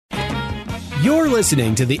You're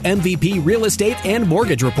listening to the MVP Real Estate and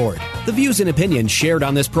Mortgage Report. The views and opinions shared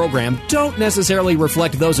on this program don't necessarily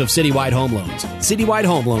reflect those of Citywide Home Loans. Citywide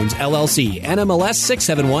Home Loans, LLC, NMLS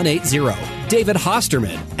 67180. David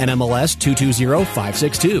Hosterman, NMLS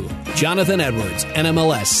 220562. Jonathan Edwards,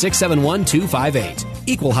 NMLS 671258.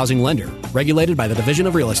 Equal housing lender. Regulated by the Division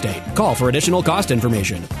of Real Estate. Call for additional cost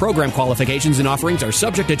information. Program qualifications and offerings are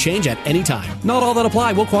subject to change at any time. Not all that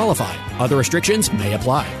apply will qualify. Other restrictions may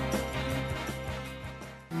apply.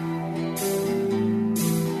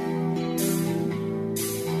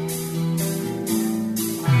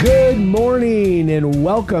 Good morning and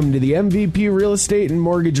welcome to the MVP Real Estate and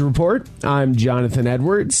Mortgage Report. I'm Jonathan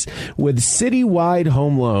Edwards with Citywide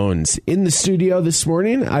Home Loans. In the studio this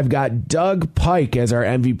morning, I've got Doug Pike as our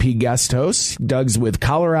MVP guest host. Doug's with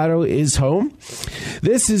Colorado is Home.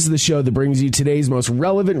 This is the show that brings you today's most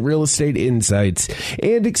relevant real estate insights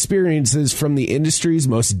and experiences from the industry's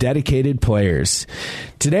most dedicated players.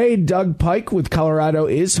 Today, Doug Pike with Colorado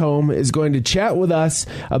is Home is going to chat with us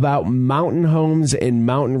about mountain homes and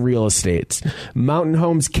mountain real estate. Mountain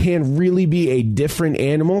homes can really be a different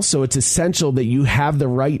animal, so it's essential that you have the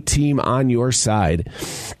right team on your side.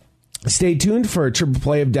 Stay tuned for a triple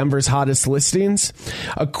play of Denver's hottest listings.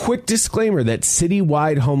 A quick disclaimer that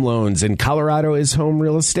Citywide Home Loans and Colorado is Home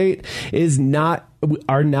Real Estate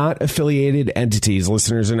are not affiliated entities.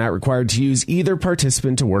 Listeners are not required to use either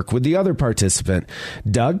participant to work with the other participant.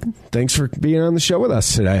 Doug, thanks for being on the show with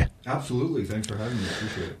us today. Absolutely. Thanks for having me.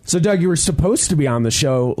 Appreciate it. So, Doug, you were supposed to be on the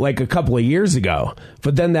show like a couple of years ago,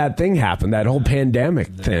 but then that thing happened, that whole pandemic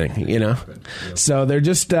thing, you know? Yep. So they're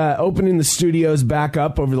just opening the studios back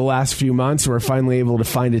up over the last few months. We're finally able to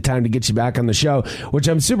find a time to get you back on the show, which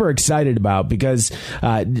I'm super excited about because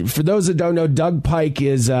for those that don't know, Doug Pike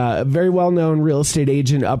is a very well-known real estate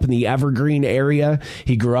agent up in the Evergreen area.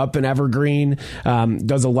 He grew up in Evergreen,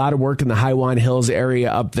 does a lot of work in the Highwan Hills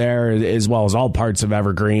area up there, as well as all parts of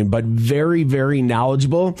Evergreen, but very, very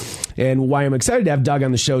knowledgeable. And why I'm excited to have Doug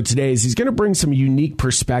on the show today is he's going to bring some unique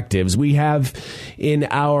perspectives. We have in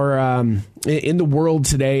our in the world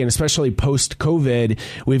today, and especially post-COVID,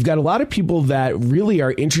 we've got a lot of people that really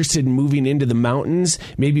are interested in moving into the mountains,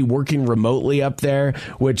 maybe working remotely up there,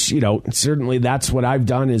 which, you know, certainly that's what I've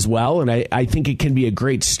done as well. And I think it can be a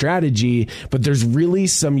great strategy, but there's really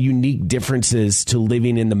some unique differences to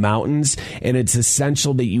living in the mountains. And it's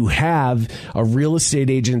essential that you have a real estate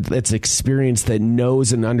agent that's experienced, that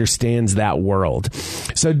knows and understands that world.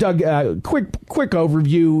 So, Doug, quick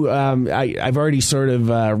overview. I've already sort of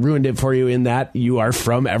ruined it for you in that you are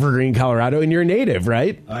from Evergreen, Colorado, and you're a native,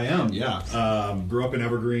 right? I am, yeah. Grew up in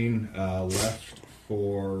Evergreen, left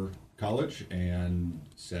for college, and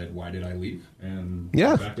said, why did I leave? And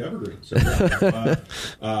yeah, back to Evergreen. So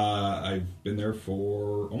I've been there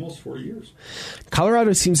for almost 40 years.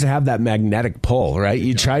 Colorado seems to have that magnetic pull, right?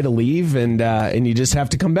 You try to leave, and you just have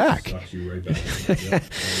to come back. Sucks you right back. Yep,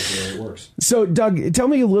 that's the way it works. So, Doug, tell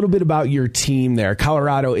me a little bit about your team there.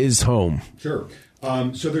 Colorado is Home. Sure.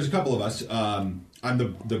 So there's a couple of us. I'm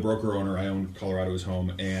the broker owner. I own Colorado is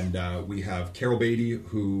Home, and we have Carol Beatty,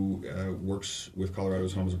 who works with Colorado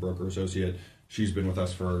is Home as a broker associate. She's been with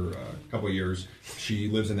us for a couple of years. She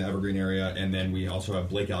lives in the Evergreen area, and then we also have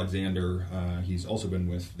Blake Alexander. He's also been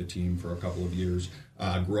with the team for a couple of years.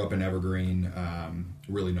 Grew up in Evergreen,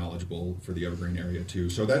 really knowledgeable for the Evergreen area too.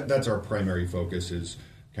 So that's our primary focus, is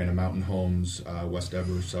kind of mountain homes, West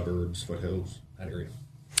Ever, suburbs, foothills, that area.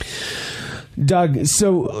 Doug,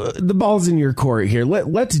 so the ball's in your court here.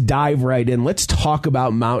 Let's dive right in. Let's talk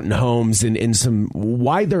about mountain homes and some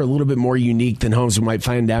why they're a little bit more unique than homes we might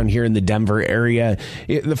find down here in the Denver area.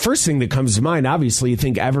 The first thing that comes to mind, obviously, you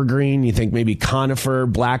think Evergreen, you think maybe Conifer,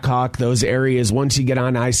 Blackhawk, those areas. Once you get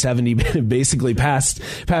on I-70, basically past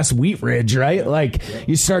Wheat Ridge, right? Like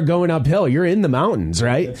you start going uphill, you're in the mountains,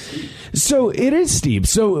 right? So it is steep.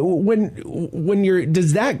 So when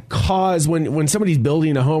does that cause when somebody's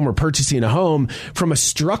building a home or purchasing a home, from a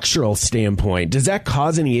structural standpoint, does that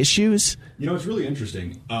cause any issues? You know, it's really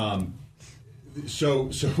interesting. So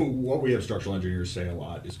what we have structural engineers say a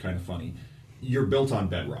lot is kind of funny. You're built on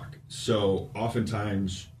bedrock. So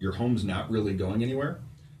oftentimes your home's not really going anywhere,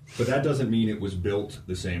 but that doesn't mean it was built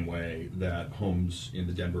the same way that homes in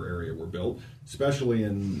the Denver area were built, especially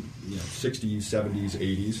in 60s, 70s,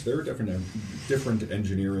 80s. There were different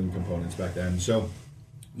engineering components back then. So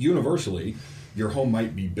universally, your home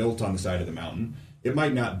might be built on the side of the mountain, it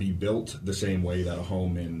might not be built the same way that a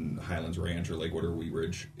home in Highlands Ranch or Lakewood or Wheat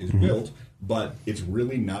Ridge is built, but it's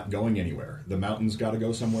really not going anywhere. The mountain's got to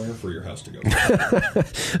go somewhere for your house to go.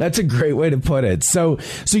 That's a great way to put it. So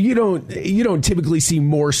you don't typically see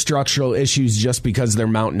more structural issues just because they're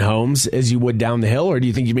mountain homes as you would down the hill, or do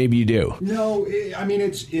you think maybe you do? No, I mean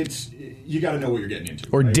it's you got to know what you're getting into,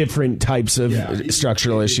 or right? Different types of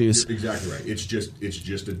structural issues. Exactly right. It's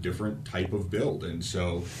just a different type of build, and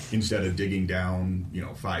so instead of digging down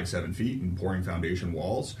 5-7 feet and pouring foundation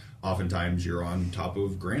walls, oftentimes you're on top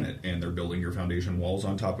of granite, and they're building your foundation walls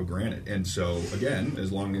on top of granite. And so again,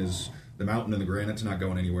 as long as the mountain and the granite's not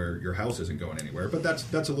going anywhere, your house isn't going anywhere. But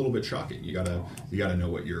that's a little bit shocking. You gotta know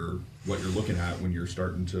what you're looking at when you're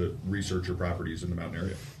starting to research your properties in the mountain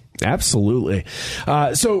area. Absolutely.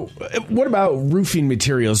 So what about roofing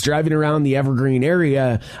materials? Driving around the Evergreen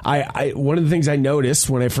area, I one of the things I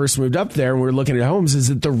noticed when I first moved up there and we were looking at homes is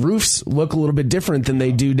that the roofs look a little bit different than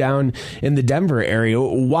they do down in the Denver area.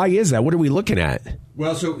 Why is that? What are we looking at?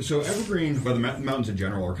 Well, so Evergreen, well, the mountains in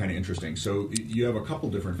general are kind of interesting. So you have a couple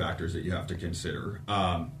different factors that you have to consider.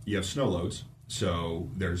 You have snow loads. So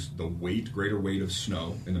there's the greater weight of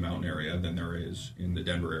snow in the mountain area than there is in the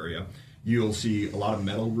Denver area. You'll see a lot of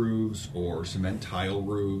metal roofs or cement tile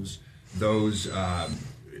roofs. Those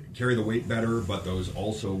carry the weight better, but those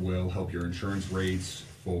also will help your insurance rates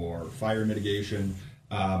for fire mitigation.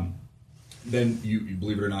 Then you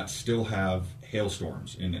believe it or not, still have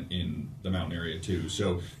hailstorms in the mountain area too.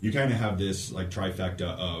 So you kind of have this like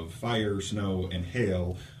trifecta of fire, snow, and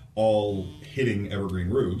hail all hitting Evergreen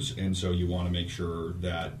roofs, and so you want to make sure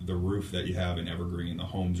that the roof that you have in Evergreen, the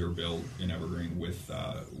homes are built in Evergreen with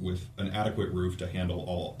an adequate roof to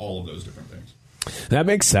handle all of those different things. That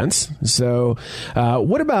makes sense. So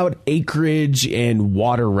what about acreage and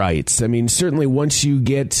water rights? I mean, certainly once you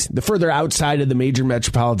get the further outside of the major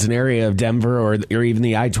metropolitan area of Denver or even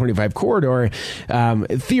the I-25 corridor,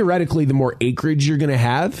 theoretically, the more acreage you're going to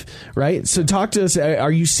have, right? So talk to us.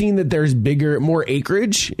 Are you seeing that there's more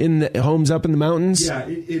acreage in the homes up in the mountains? Yeah,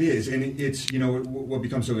 it is. And it's, what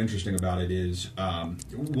becomes so interesting about it is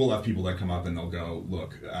we'll have people that come up and they'll go,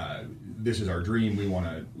 look, this is our dream. We want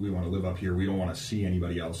to live up here. We don't want to see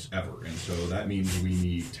anybody else ever, and so that means we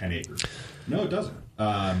need 10 acres. No, it doesn't.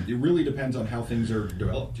 It really depends on how things are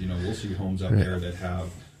developed. We'll see homes up there that have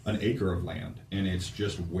an acre of land, and it's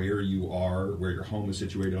just where you are, where your home is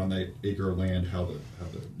situated on that acre of land, how the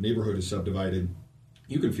neighborhood is subdivided.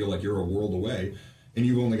 You can feel like you're a world away, and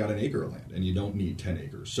you've only got an acre of land, and you don't need 10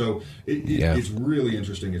 acres. So it's really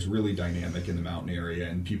interesting. It's really dynamic in the mountain area,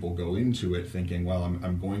 and people go into it thinking, well,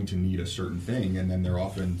 I'm going to need a certain thing, and then they're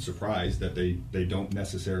often surprised that they don't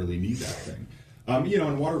necessarily need that thing.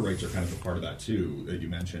 And water rights are kind of a part of that, too, that you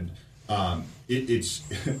mentioned. It's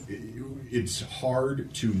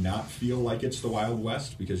hard to not feel like it's the Wild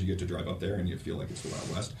West because you get to drive up there and you feel like it's the Wild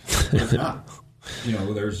West, but it's not.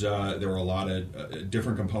 There are a lot of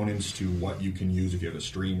different components to what you can use if you have a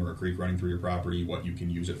stream or a creek running through your property, what you can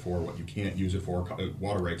use it for, what you can't use it for.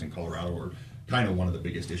 Water rights in Colorado are kind of one of the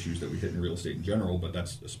biggest issues that we hit in real estate in general, but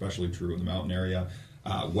that's especially true in the mountain area.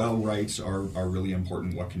 Well rights are really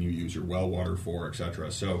important. What can you use your well water for, et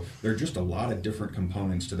cetera? So there are just a lot of different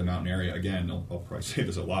components to the mountain area. Again, I'll probably say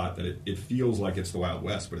this a lot, that it feels like it's the Wild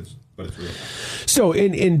West, but it's really not. So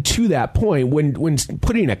in to that point, when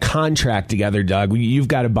putting a contract together, Doug, you've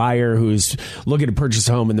got a buyer who's looking to purchase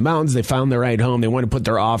a home in the mountains. They found the right home. They want to put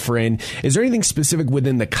their offer in. Is there anything specific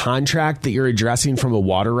within the contract that you're addressing from a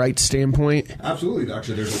water rights standpoint? Absolutely.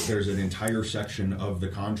 Actually, there's an entire section of the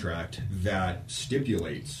contract that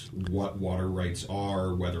stipulates what water rights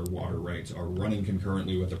are, whether water rights are running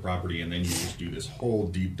concurrently with the property, and then you just do this whole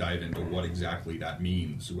deep dive into what exactly that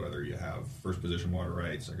means, whether you have first position water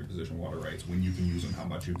rights, second position water rights, when you can use them, how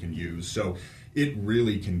much you can use. So it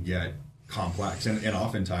really can get complex, and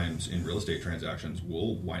oftentimes in real estate transactions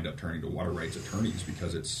we'll wind up turning to water rights attorneys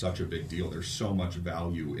because it's such a big deal. There's so much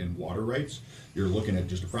value in water rights. You're looking at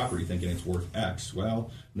just a property thinking it's worth X.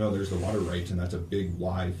 Well, no, there's the water rights, and that's a big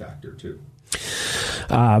Y factor too.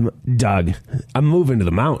 Doug, I'm moving to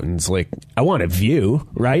the mountains. Like, I want a view,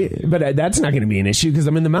 right? But that's not going to be an issue because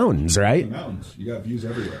I'm in the mountains, right? The mountains, you got views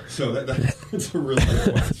everywhere. So that's a really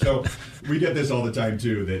good one. So we get this all the time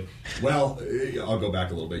too. That, well, I'll go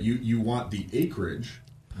back a little bit. You want the acreage,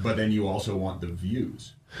 but then you also want the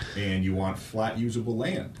views, and you want flat usable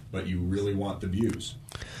land, but you really want the views.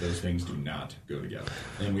 Those things do not go together.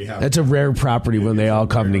 And that's a rare property when they all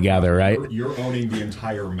come together, right? You're owning the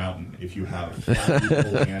entire mountain if you have flat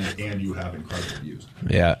usable land and you have incredible views.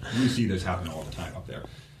 Yeah. We see this happen all the time up there.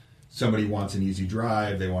 somebody wants an easy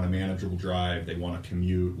drive, they want a manageable drive, they want to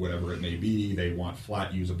commute, whatever it may be, they want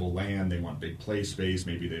flat usable land, they want big play space,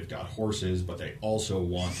 maybe they've got horses, but they also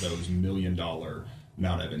want those $1 million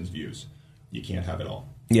Mount Evans views. You can't have it all.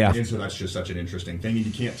 Yeah. And so that's just such an interesting thing. And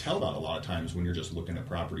you can't tell that a lot of times when you're just looking at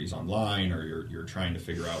properties online or you're trying to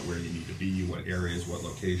figure out where you need to be, what areas, what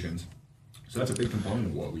locations. So that's a big component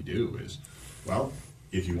of what we do is, well,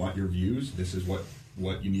 if you want your views, this is what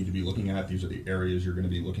you need to be looking at. These are the areas you're going to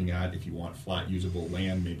be looking at. If you want flat usable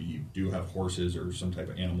land, maybe you do have horses or some type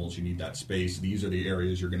of animals, you need that space. These are the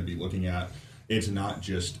areas you're going to be looking at. It's not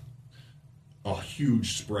just a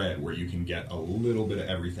huge spread where you can get a little bit of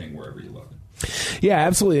everything wherever you look. Yeah,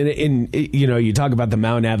 absolutely. And you know, you talk about the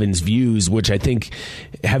Mount Evans views, which I think,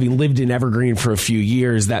 having lived in Evergreen for a few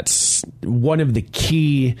years, that's one of the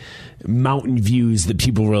key mountain views that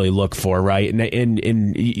people really look for, right?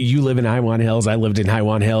 And you live in Highwan Hills, I lived in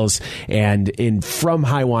Highwan Hills, and from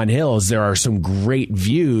Highwan Hills there are some great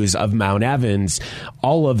views of Mount Evans.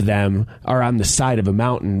 All of them are on the side of a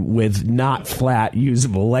mountain with not flat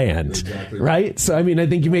usable land. Exactly right? So I mean, I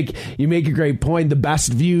think you make a great point. The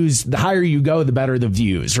best views, the higher you go, the better the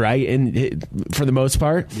views, right? And for the most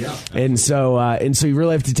part, yeah. And so you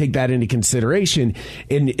really have to take that into consideration.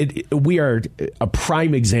 And we are a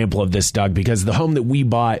prime example of this, Doug, because the home that we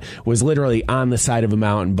bought was literally on the side of a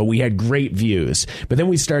mountain, but we had great views. But then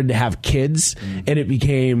we started to have kids, and it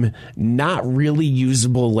became not really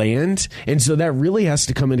usable land. And so that really has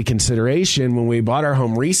to come into consideration when we bought our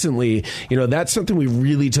home recently. You know, that's something we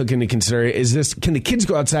really took into consideration. Can the kids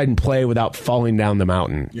go outside and play without falling down the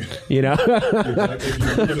mountain? Yeah. You know? If you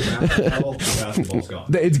go to the basketball's gone.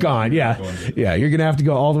 It's gone, yeah. Yeah, you're going to have to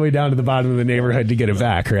go all the way down to the bottom of the neighborhood to get it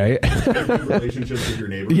back, right? Relationships with your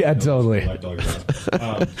neighbors. Yeah, totally.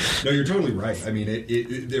 No, you're totally right. I mean,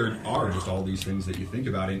 there are just all these things that you think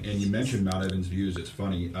about. And you mentioned Mount Evans views. It's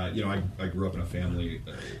funny. I grew up in a family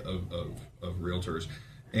of realtors,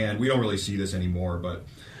 and we don't really see this anymore, but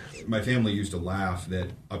my family used to laugh that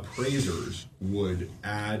appraisers would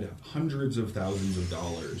add hundreds of thousands of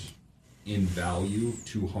dollars in value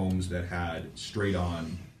to homes that had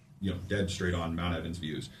dead straight on Mount Evans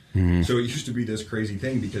views. Mm-hmm. So it used to be this crazy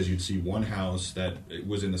thing because you'd see one house that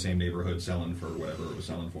was in the same neighborhood selling for whatever it was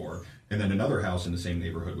selling for, and then another house in the same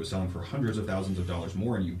neighborhood was selling for hundreds of thousands of dollars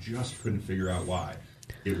more, and you just couldn't figure out why.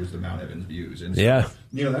 It was the Mount Evans views. And so,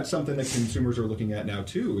 that's something that consumers are looking at now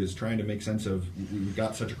too, is trying to make sense of, we've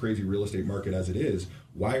got such a crazy real estate market as it is.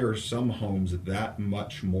 Why are some homes that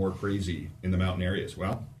much more crazy in the mountain areas?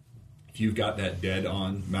 Well, if you've got that dead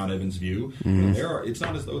on Mount Evans view, it's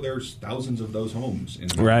not as though there's thousands of those homes in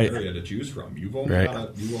the area to choose from. You've only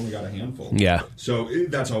got a handful. Yeah. So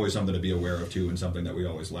that's always something to be aware of too, and something that we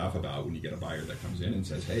always laugh about when you get a buyer that comes in and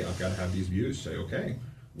says, "Hey, I've got to have these views." Say, "Okay,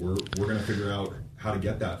 we're going to figure out how to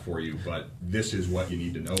get that for you, but this is what you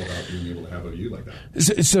need to know about being able to have a view like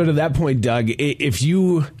that." So to that point, Doug, if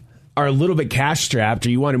you are a little bit cash strapped or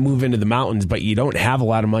you want to move into the mountains, but you don't have a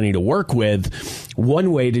lot of money to work with,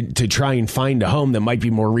 one way to try and find a home that might be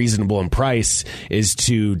more reasonable in price is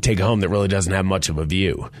to take a home that really doesn't have much of a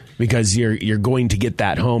view, because you're going to get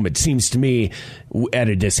that home, it seems to me, at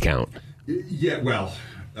a discount. Yeah, well,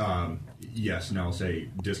 yes, and I'll say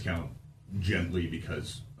discount gently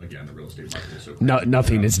because, again, the real estate market is so crazy.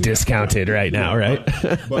 Nothing is discounted right now, right?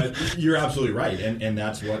 But you're absolutely right, and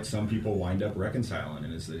that's what some people wind up reconciling,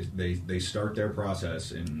 and is they start their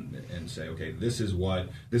process and say, okay, this is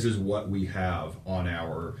what we have on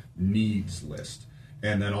our needs list,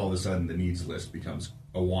 and then all of a sudden the needs list becomes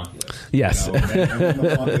a want list. Yes, and then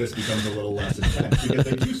the want list becomes a little less intense because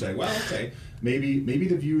they do say, well, okay, maybe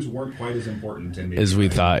the views weren't quite as important, and maybe as we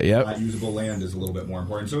thought. Yep, flat usable land is a little bit more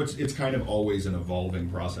important. So it's kind of always an evolving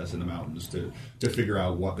process in the mountains to figure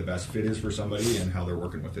out what the best fit is for somebody and how they're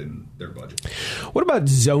working within their budget. What about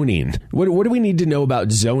zoning? What do we need to know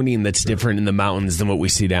about zoning that's different in the mountains than what we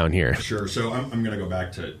see down here? Sure. So I'm going to go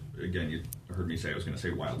back to, again, you heard me say I was going to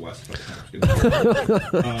say Wild West, but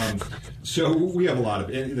so we have a lot of,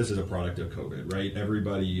 and this is a product of COVID, right?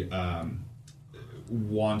 Everybody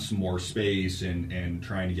wants more space and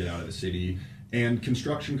trying to get out of the city, and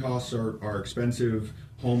construction costs are expensive,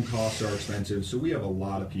 home costs are expensive, so we have a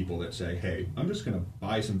lot of people that say, hey, I'm just going to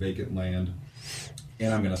buy some vacant land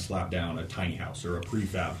and I'm going to slap down a tiny house or a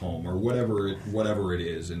prefab home or whatever it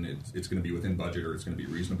is, and it's going to be within budget or it's going to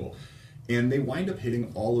be reasonable. And they wind up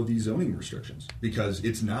hitting all of these zoning restrictions because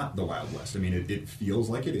it's not the Wild West. I mean, it feels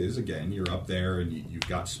like it is. Again, you're up there and you've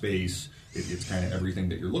got space. It's kind of everything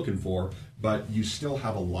that you're looking for, but you still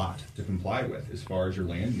have a lot to comply with as far as your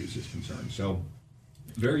land use is concerned. So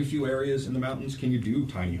very few areas in the mountains can you do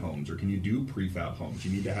tiny homes or can you do prefab homes.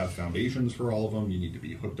 You need to have foundations for all of them. You need to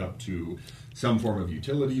be hooked up to some form of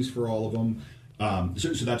utilities for all of them.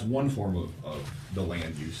 So that's one form of the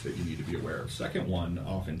land use that you need to be aware of. Second one,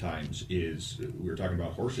 oftentimes, is we were talking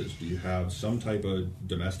about horses. Do you have some type of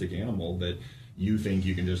domestic animal that you think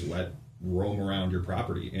you can just let roam around your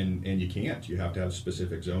property? And you can't. You have to have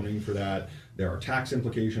specific zoning for that. There are tax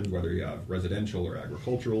implications, whether you have residential or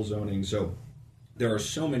agricultural zoning. So there are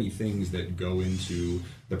so many things that go into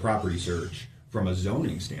the property search from a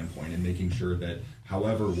zoning standpoint and making sure that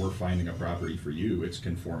however we're finding a property for you, it's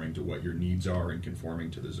conforming to what your needs are and conforming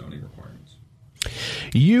to the zoning requirements.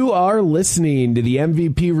 You are listening to the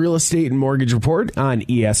MVP Real Estate and Mortgage Report on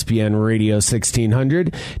ESPN Radio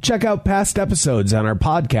 1600. Check out past episodes on our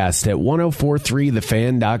podcast at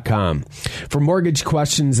 1043thefan.com. For mortgage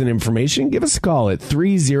questions and information, give us a call at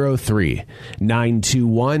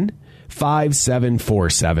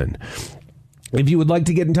 303-921-5747. If you would like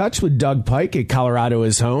to get in touch with Doug Pike at Colorado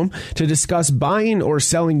is Home to discuss buying or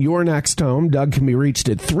selling your next home, Doug can be reached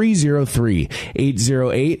at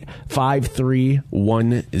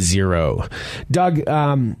 303-808-5310. Doug,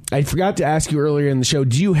 I forgot to ask you earlier in the show,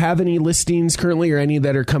 do you have any listings currently or any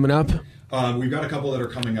that are coming up? We've got a couple that are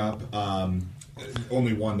coming up.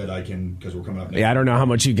 Only one that I can, because we're coming up next. Yeah, I don't know how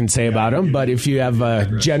much you can say about them, but if you have a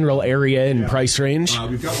general area and price range.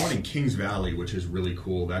 We've got one in Kings Valley, which is really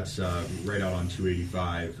cool. That's right out on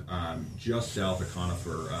 285, just south of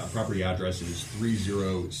Conifer. Property address is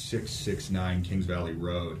 30669 Kings Valley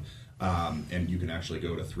Road, and you can actually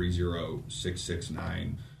go to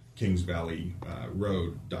 30669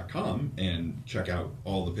 kingsvalleyroad.com and check out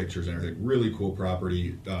all the pictures and everything. Really cool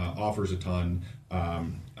property, offers a ton.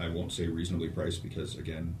 I won't say reasonably priced because,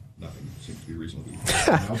 again, nothing seems to be reasonably priced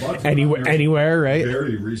now, but anywhere, right?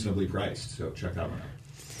 Very reasonably priced, so check that one out.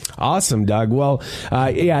 Awesome, Doug. Well,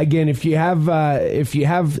 again, if you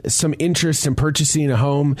have some interest in purchasing a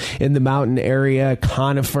home in the mountain area,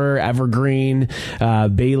 Conifer, Evergreen,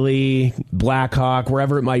 Bailey, Blackhawk,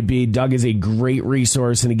 wherever it might be, Doug is a great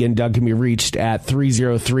resource. And again, Doug can be reached at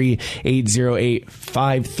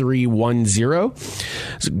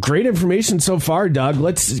 303-808-5310. So great information so far, Doug.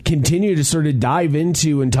 Let's continue to sort of dive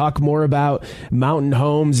into and talk more about mountain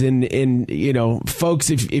homes and folks,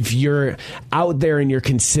 if you're out there and you're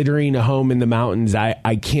considering a home in the mountains,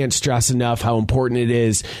 I can't stress enough how important it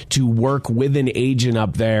is to work with an agent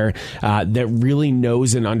up there that really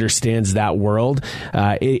knows and understands that world.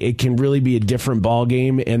 It can really be a different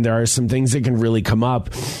ballgame, and there are some things that can really come up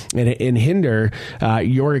and hinder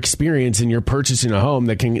your experience in your purchasing a home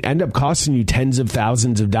that can end up costing you tens of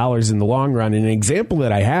thousands of dollars in the long run. And an example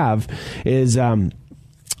that I have is a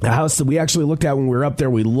house that we actually looked at when we were up there.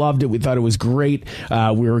 We loved it. We thought it was great.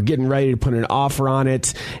 We were getting ready to put an offer on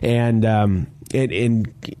it, and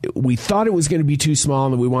we thought it was going to be too small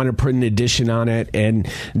and that we wanted to put an addition on it, and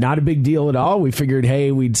not a big deal at all. We figured,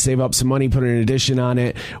 hey, we'd save up some money, put an addition on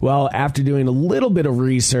it. Well, after doing a little bit of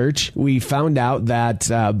research, we found out that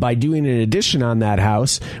by doing an addition on that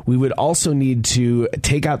house, we would also need to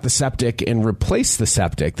take out the septic and replace the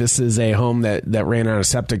septic. This is a home that ran on a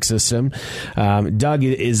septic system. Doug,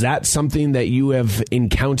 is that something that you have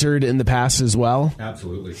encountered in the past as well?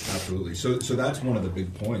 Absolutely. So that's one of the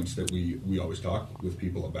big points that we always talk with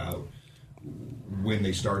people about when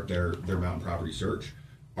they start their mountain property search.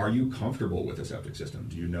 Are you comfortable with a septic system?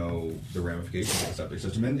 Do you know the ramifications of the septic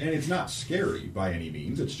system? And it's not scary by any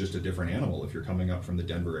means. It's just a different animal. If you're coming up from the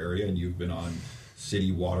Denver area and you've been on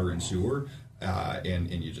city water and sewer,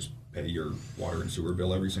 and you just pay your water and sewer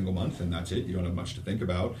bill every single month, and that's it, you don't have much to think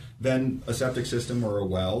about, then a septic system or a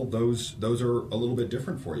well, those are a little bit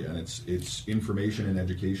different for you. And it's information and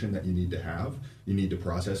education that you need to have, you need to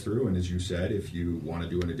process through. And as you said, if you want to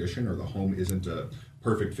do an addition or the home isn't a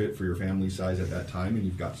perfect fit for your family size at that time and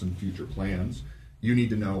you've got some future plans, you need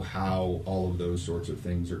to know how all of those sorts of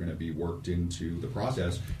things are going to be worked into the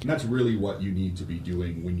process. And that's really what you need to be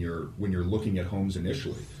doing when you're looking at homes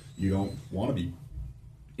initially. You don't want to be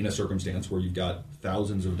in a circumstance where you've got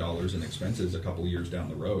thousands of dollars in expenses a couple of years down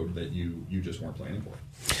the road that you just weren't planning for.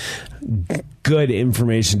 Good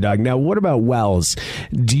information, Doug. Now, what about wells?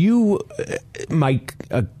 Do you, Mike,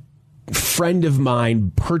 a friend of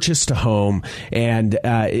mine purchased a home and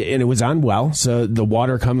it was on well, so the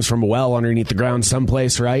water comes from a well underneath the ground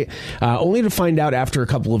someplace, right? Only to find out after a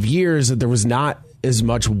couple of years that there was not as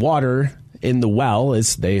much water in the well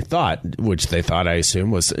as they thought, which they thought, I assume,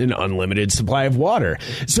 was an unlimited supply of water.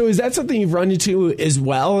 So is that something you've run into as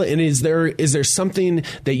well? And is there something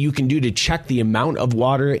that you can do to check the amount of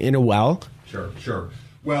water in a well? Sure.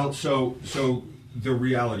 Well, so the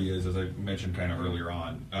reality is, as I mentioned kind of earlier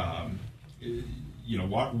on,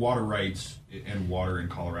 water rights and water in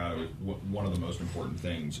Colorado is one of the most important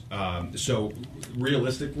things. So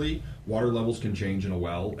realistically, water levels can change in a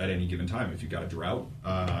well at any given time. If you've got a drought,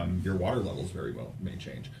 your water levels very well may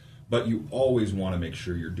change. But you always want to make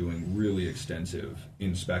sure you're doing really extensive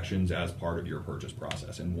inspections as part of your purchase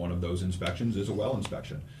process. And one of those inspections is a well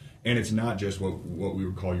inspection. And it's not just what we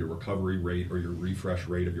would call your recovery rate or your refresh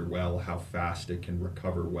rate of your well, how fast it can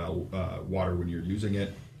recover water when you're using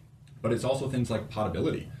it. But it's also things like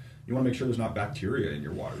potability. You want to make sure there's not bacteria in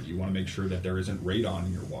your water. You want to make sure that there isn't radon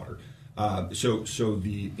in your water. So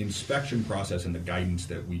the inspection process and the guidance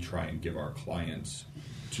that we try and give our clients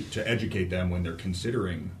to educate them when they're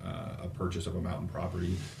considering a purchase of a mountain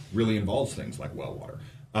property really involves things like well water.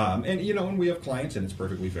 And we have clients, and it's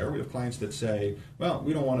perfectly fair, we have clients that say, well,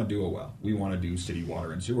 we don't want to do a well. We want to do city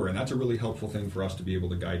water and sewer. And that's a really helpful thing for us to be able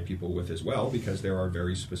to guide people with as well, because there are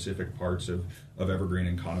very specific parts of Evergreen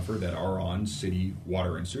and Conifer that are on city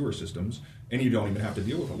water and sewer systems, and you don't even have to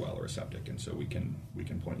deal with a well or a septic. And so we can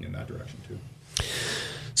point you in that direction too.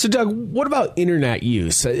 So, Doug, what about internet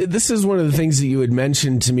use? This is one of the things that you had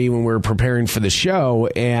mentioned to me when we were preparing for the show,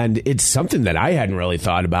 and it's something that I hadn't really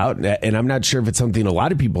thought about, and I'm not sure if it's something a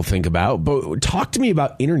lot of people think about, but talk to me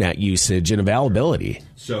about internet usage and availability.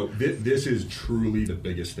 So this is truly the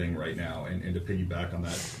biggest thing right now, and to piggyback on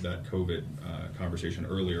that COVID conversation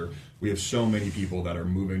earlier, we have so many people that are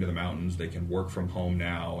moving to the mountains. They can work from home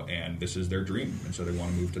now, and this is their dream, and so they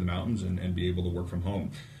want to move to the mountains and be able to work from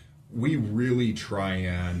home. We really try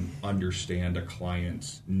and understand a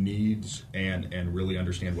client's needs and really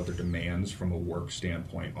understand what their demands from a work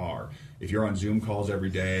standpoint are. If you're on Zoom calls every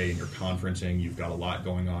day and you're conferencing, you've got a lot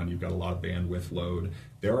going on, you've got a lot of bandwidth load,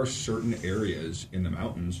 there are certain areas in the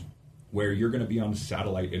mountains where you're going to be on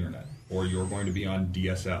satellite internet or you're going to be on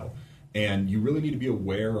DSL. And you really need to be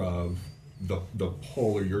aware of the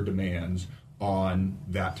pull or your demands on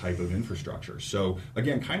that type of infrastructure. So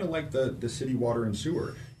again, kind of like the city water and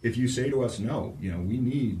sewer, if you say to us, no, we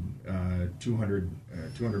need 200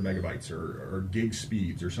 megabytes or gig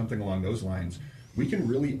speeds or something along those lines, we can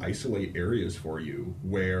really isolate areas for you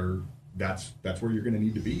where that's where you're going to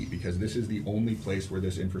need to be, because this is the only place where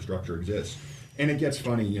this infrastructure exists. And it gets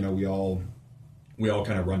funny, we all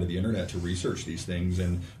kind of run to the internet to research these things,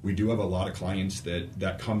 and we do have a lot of clients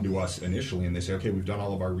that come to us initially and they say, okay, we've done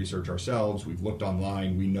all of our research ourselves, we've looked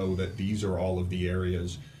online, we know that these are all of the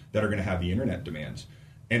areas that are going to have the internet demands.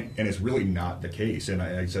 And it's really not the case. And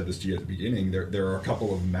I said this to you at the beginning, there are a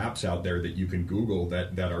couple of maps out there that you can Google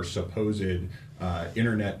that are supposed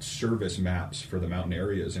internet service maps for the mountain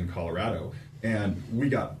areas in Colorado. And we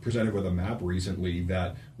got presented with a map recently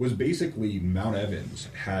that was basically Mount Evans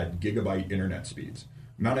had gigabyte internet speeds.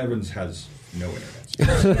 Mount Evans has no internet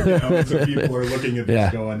speeds. So people are looking at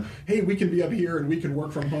this going, hey, we can be up here and we can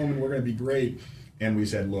work from home and we're going to be great. And we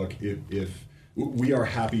said, look, if we are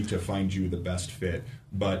happy to find you the best fit,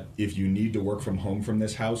 but if you need to work from home from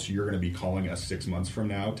this house, you're going to be calling us 6 months from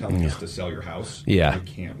now telling us to sell your house. Yeah. You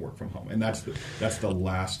can't work from home. And that's the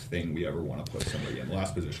last thing we ever want to put somebody in, the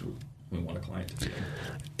last position we want a client to be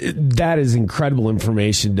in. That is incredible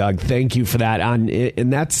information, Doug. Thank you for that.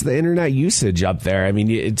 And that's the internet usage up there. I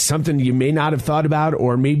mean, it's something you may not have thought about,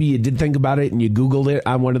 or maybe you did think about it and you Googled it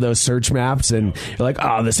on one of those search maps and you're like,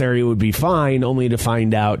 oh, this area would be fine, only to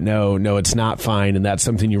find out, no, it's not fine. And that's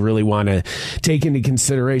something you really want to take into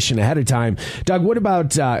consideration ahead of time. Doug, what about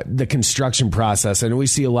the construction process? I know we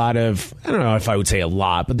see a lot of, I don't know if I would say a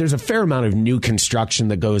lot, but there's a fair amount of new construction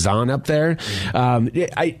that goes on up there.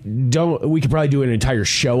 We could probably do an entire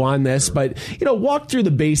show on this, but walk through the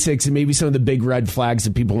basics and maybe some of the big red flags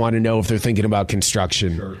that people want to know if they're thinking about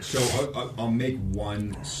construction. Sure. So I'll make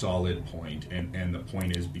one solid point, and the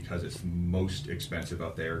point is because it's most expensive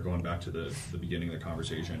out there, going back to the beginning of the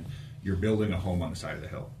conversation, you're building a home on the side of the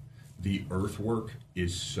hill. The earthwork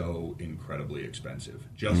is so incredibly expensive.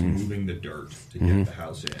 Just moving the dirt to get the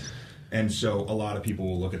house in. And so a lot of people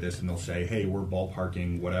will look at this and they'll say, hey, we're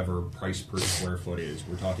ballparking whatever price per square foot is.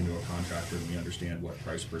 We're talking to a contractor and we understand what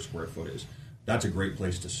price per square foot is. That's a great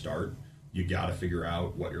place to start. You got to figure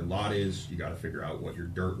out what your lot is. You got to figure out what your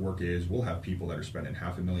dirt work is. We'll have people that are spending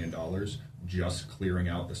 $500,000 just clearing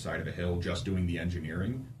out the side of a hill, just doing the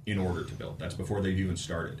engineering in order to build. That's before they've even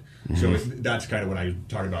started. So that's kind of when I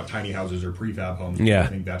talk about tiny houses or prefab homes. I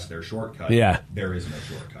think that's their shortcut. Yeah. There is no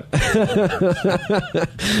shortcut.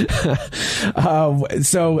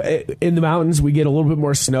 So in the mountains, we get a little bit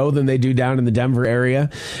more snow than they do down in the Denver area.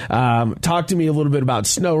 Talk to me a little bit about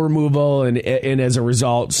snow removal and as a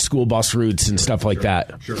result, school bus routes and stuff like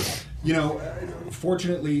that. Sure.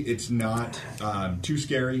 Fortunately, it's not too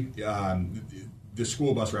scary. the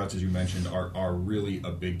school bus routes, as you mentioned, are really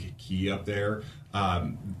a big key up there.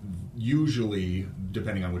 Usually,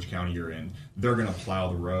 depending on which county you're in, they're going to plow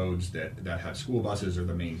the roads that have school buses or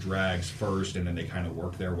the main drags first, and then they kind of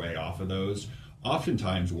work their way off of those.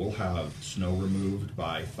 Oftentimes, we'll have snow removed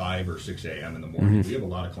by 5 or 6 a.m. in the morning. Mm-hmm. We have a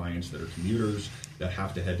lot of clients that are commuters that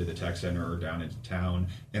have to head to the tech center or down into town,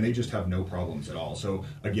 and they just have no problems at all. So,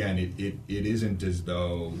 again, it isn't as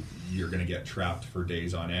though you're going to get trapped for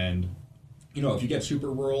days on end. You know, if you get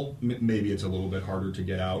super rural, maybe it's a little bit harder to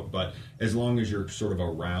get out, but as long as you're sort of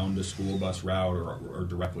around a school bus route or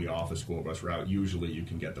directly off a school bus route, usually you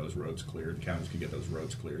can get those roads cleared. The counties can get those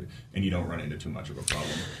roads cleared, and you don't run into too much of a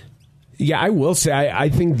problem. Yeah, I will say I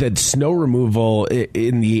think that snow removal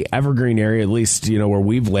in the Evergreen area, at least where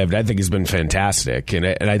we've lived, I think has been fantastic, and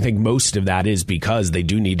I think most of that is because they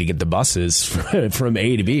do need to get the buses from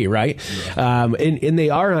A to B, right? Yeah. And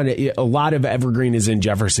they are on a lot of Evergreen is in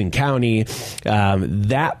Jefferson County.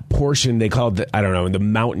 That portion they call it the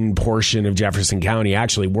mountain portion of Jefferson County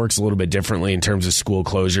actually works a little bit differently in terms of school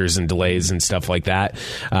closures and delays and stuff like that.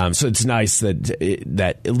 So it's nice that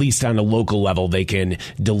at least on a local level they can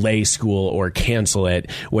delay school or cancel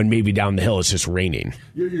it when maybe down the hill it's just raining.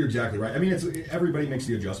 You're exactly right. I mean, everybody makes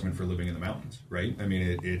the adjustment for living in the mountains, right? I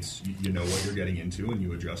mean, it's you know what you're getting into and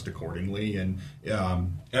you adjust accordingly, and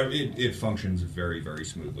it functions very, very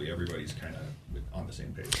smoothly. Everybody's kind of on the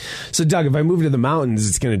same page. So, Doug, if I move to the mountains,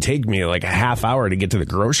 it's going to take me like a half hour to get to the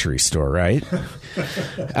grocery store, right?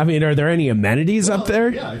 I mean, are there any amenities up there?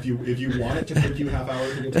 Yeah, if you want it to take you a half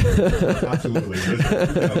hour to get to the grocery store, absolutely.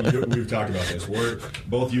 We've talked about this.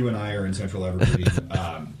 Both you and I are in Central Evergreen.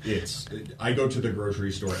 I go to the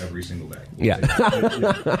grocery store every single day. Yeah.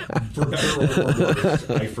 For better or for worse,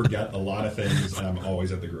 I forget a lot of things, and I'm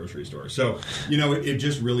always at the grocery store. So, it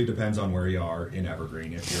just really depends on where you are in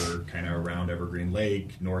Evergreen. If you're kind of around Evergreen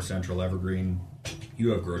Lake, North Central Evergreen, you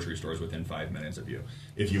have grocery stores within 5 minutes of you.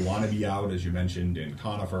 If you want to be out, as you mentioned, in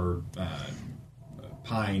Conifer,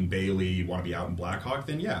 Pine, Bailey, you want to be out in Blackhawk,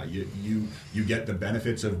 then yeah, you get the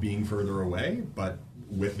benefits of being further away, but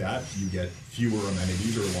with that, you get fewer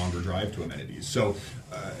amenities or a longer drive to amenities. So,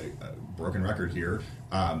 broken record here,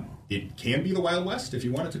 it can be the Wild West if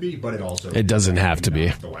you want it to be, but it doesn't have to be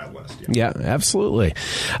the Wild West. Yeah, absolutely.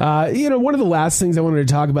 One of the last things I wanted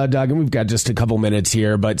to talk about, Doug, and we've got just a couple minutes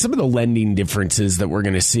here, but some of the lending differences that we're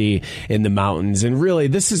going to see in the mountains, and really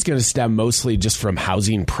this is going to stem mostly just from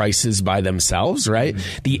housing prices by themselves, right?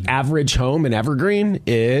 Mm-hmm. The average home in Evergreen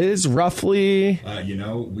is roughly...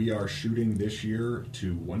 we are shooting this year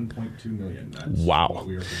to $1.2 million. That's what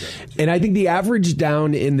we are projecting to. And I think the average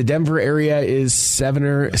down in the Denver area is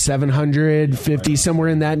 750, somewhere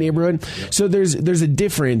in that neighborhood. Yep. So there's a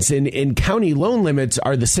difference, and county loan limits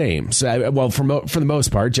are the same. So, for the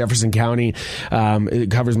most part, Jefferson County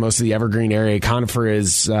it covers most of the Evergreen area. Conifer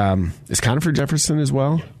is Conifer Jefferson as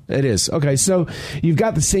well? Yeah. It is. Okay, so you've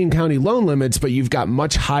got the same county loan limits, but you've got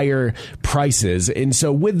much higher prices. And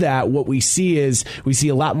so with that, what we see is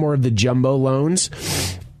a lot more of the jumbo loans,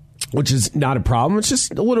 which is not a problem. It's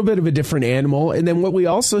just a little bit of a different animal. And then what we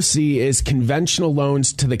also see is conventional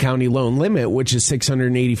loans to the county loan limit, which is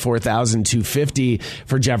 $684,250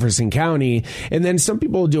 for Jefferson County. And then some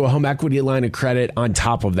people do a home equity line of credit on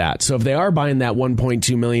top of that. So if they are buying that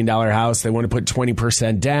 $1.2 million house, they want to put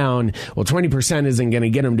 20% down. Well, 20% isn't going to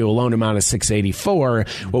get them to a loan amount of $684.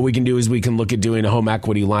 What we can do is we can look at doing a home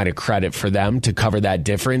equity line of credit for them to cover that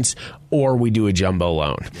difference, or we do a jumbo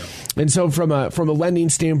loan. Yep. And so from a lending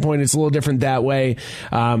standpoint, it's a little different that way.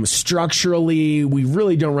 Structurally, we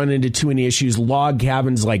really don't run into too many issues. Log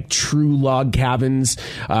cabins, like true log cabins,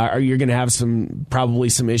 you're going to have probably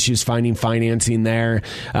some issues finding financing there.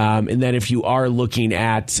 And then if you are looking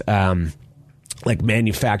at like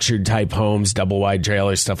manufactured type homes, double wide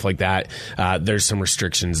trailers, stuff like that, there's some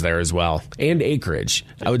restrictions there as well. And acreage.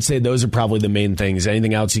 I would say those are probably the main things.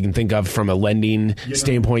 Anything else you can think of from a lending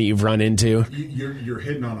standpoint you've run into? You're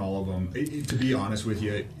hitting on all of them. To be honest with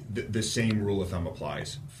you, the same rule of thumb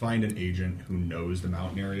applies. Find an agent who knows the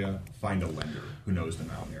mountain area. Find a lender who knows the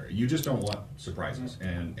mountain area. You just don't want surprises,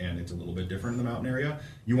 and it's a little bit different in the mountain area.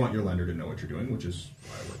 You want your lender to know what you're doing, which is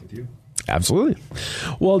why I work with you. Absolutely.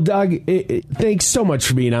 Well, Doug, thanks so much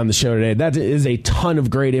for being on the show today. That is a ton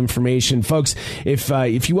of great information. Folks, if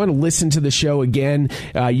you want to listen to the show again,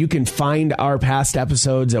 you can find our past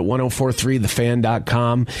episodes at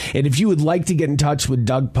 1043thefan.com. And if you would like to get in touch with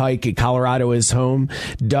Doug Pike at Colorado is Home,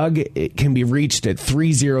 Doug can be reached at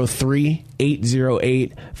 303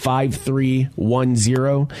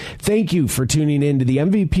 888-5310. Thank you for tuning in to the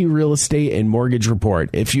MVP Real Estate and Mortgage Report.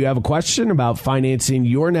 If you have a question about financing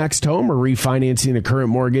your next home or refinancing a current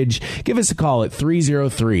mortgage, give us a call at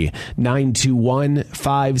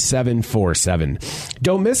 303-921-5747.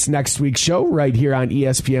 Don't miss next week's show right here on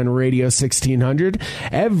ESPN Radio 1600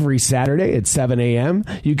 every Saturday at 7 a.m.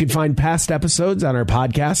 You can find past episodes on our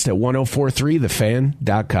podcast at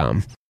 1043thefan.com.